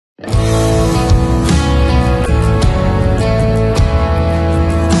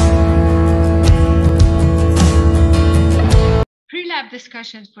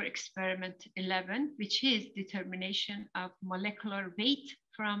discussion for experiment 11, which is determination of molecular weight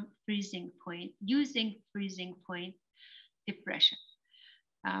from freezing point using freezing point depression.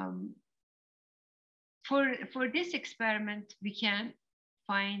 For this experiment, we can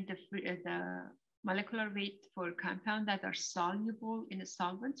find the molecular weight for compounds that are soluble in a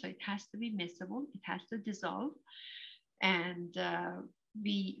solvent. So it has to be miscible, it has to dissolve. And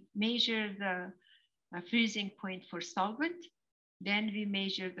we measure the freezing point for solvent. Then we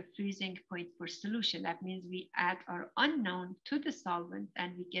measure the freezing point for solution. That means we add our unknown to the solvent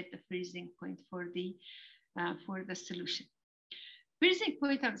and we get the freezing point for the solution. Freezing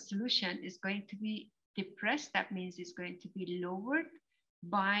point of solution is going to be depressed. That means it's going to be lowered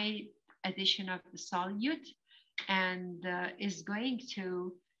by addition of the solute, and is going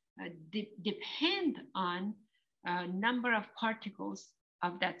to depend on number of particles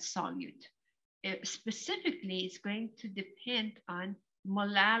of that solute. Specifically, it's going to depend on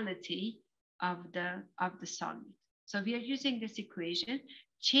molality of the solute. So we are using this equation,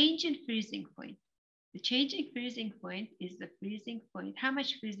 change in freezing point. The change in freezing point is the freezing point, how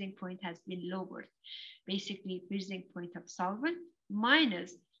much freezing point has been lowered. Basically, freezing point of solvent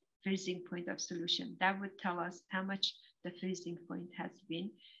minus freezing point of solution. That would tell us how much the freezing point has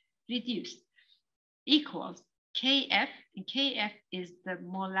been reduced. Equals Kf, and Kf is the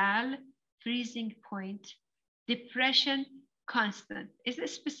molal freezing point depression constant. It's a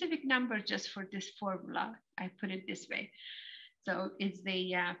specific number just for this formula. I put it this way. So it's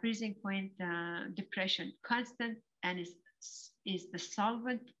the freezing point depression constant, and is the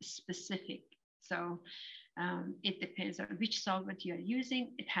solvent specific. So it depends on which solvent you are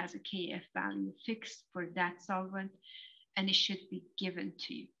using. It has a Kf value fixed for that solvent, and it should be given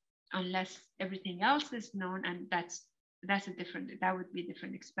to you, unless everything else is known, and that would be a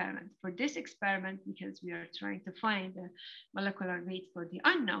different experiment. For this experiment, because we are trying to find the molecular weight for the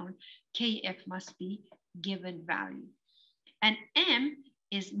unknown, Kf must be given value. And M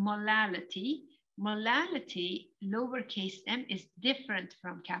is molality. Molality, lowercase m, is different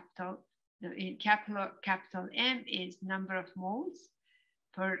from capital. Capital M is number of moles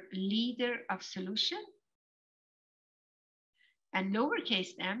per liter of solution. And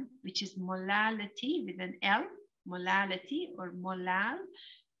lowercase m, which is molality with an L, molality or molal.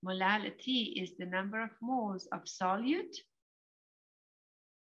 Molality is the number of moles of solute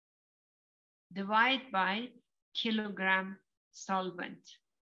divided by kilogram solvent.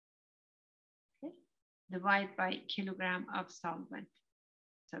 Okay. Divide by kilogram of solvent.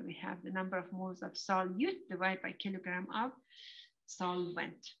 So we have the number of moles of solute divided by kilogram of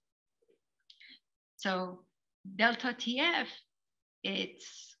solvent. So delta TF,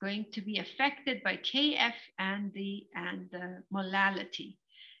 it's going to be affected by Kf and the molality.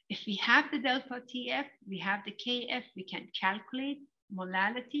 If we have the delta TF, we have the Kf, we can calculate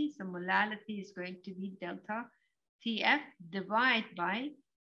molality. So molality is going to be delta TF divided by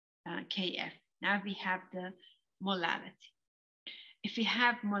Kf. Now we have the molality. If we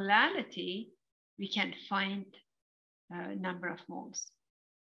have molality, we can find number of moles.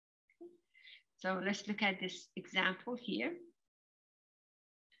 Okay. So let's look at this example here.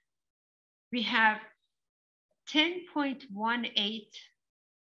 We have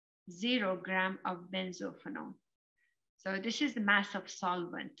 10.180 gram of benzophenone. So this is the mass of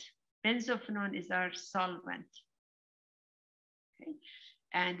solvent. Benzophenone is our solvent. Okay.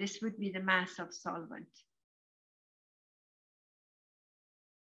 And this would be the mass of solvent.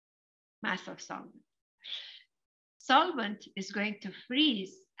 Mass of solvent. Solvent is going to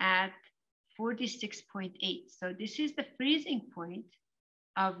freeze at 46.8. So this is the freezing point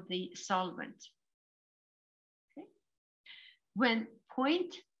of the solvent. Okay. When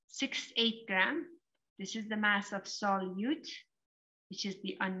 0.68 gram, this is the mass of solute, which is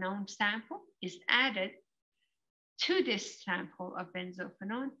the unknown sample, is added to this sample of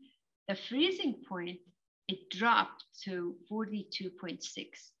benzophenone, the freezing point, it dropped to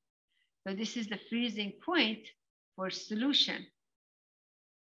 42.6. So this is the freezing point for solution.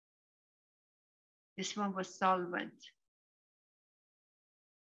 This one was solvent.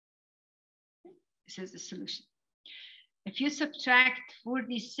 This is the solution. If you subtract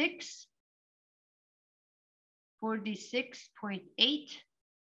 46.8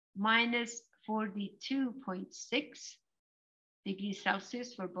 minus 42.6 degrees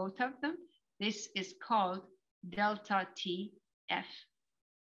Celsius for both of them, this is called delta TF.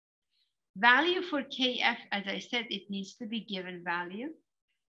 Value for Kf, as I said, it needs to be given value.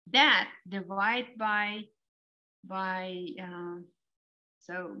 That divided by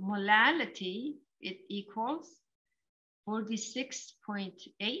so molality, it equals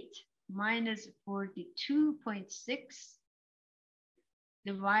 46.8 minus 42.6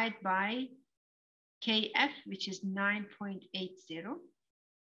 divided by Kf, which is 9.80.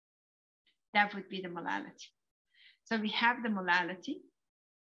 That would be the molality. So we have the molality.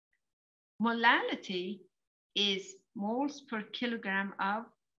 Molality is moles per kilogram of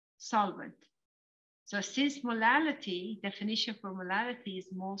solvent. So since molality, definition for molality is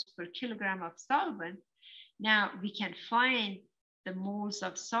moles per kilogram of solvent, now we can find the moles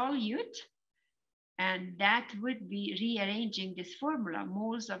of solute, and that would be rearranging this formula.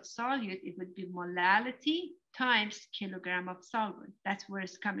 Moles of solute, it would be molality times kilogram of solvent. That's where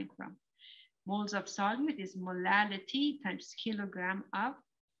it's coming from. Moles of solute is molality times kilogram of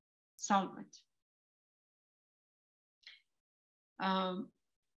solvent.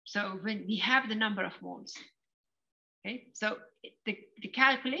 So when we have the number of moles, okay, so the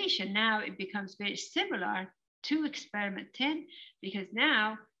calculation now, it becomes very similar to experiment 10, because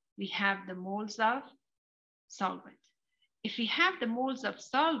now we have the moles of solvent. If we have the moles of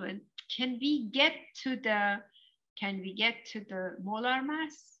solvent, can we get to the molar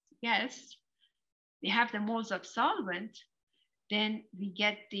mass? Yes. We have the moles of solvent, then we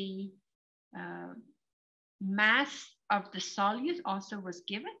get the mass of the solute also was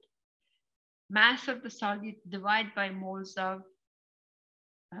given. Mass of the solute divided by moles of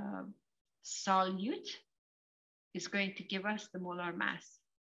solute is going to give us the molar mass,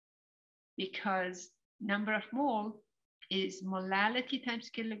 because number of mole is molality times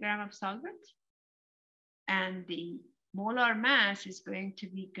kilogram of solvent, and the molar mass is going to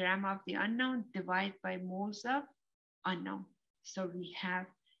be gram of the unknown divided by moles of unknown. So we have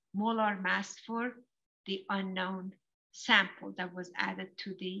molar mass for the unknown sample that was added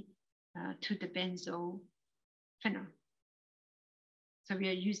to the benzophenol. So we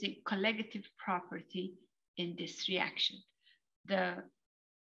are using colligative property in this reaction. The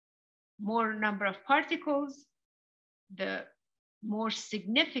more number of particles, the more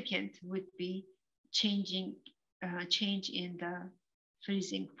significant would be change in the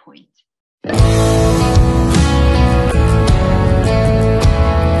freezing point.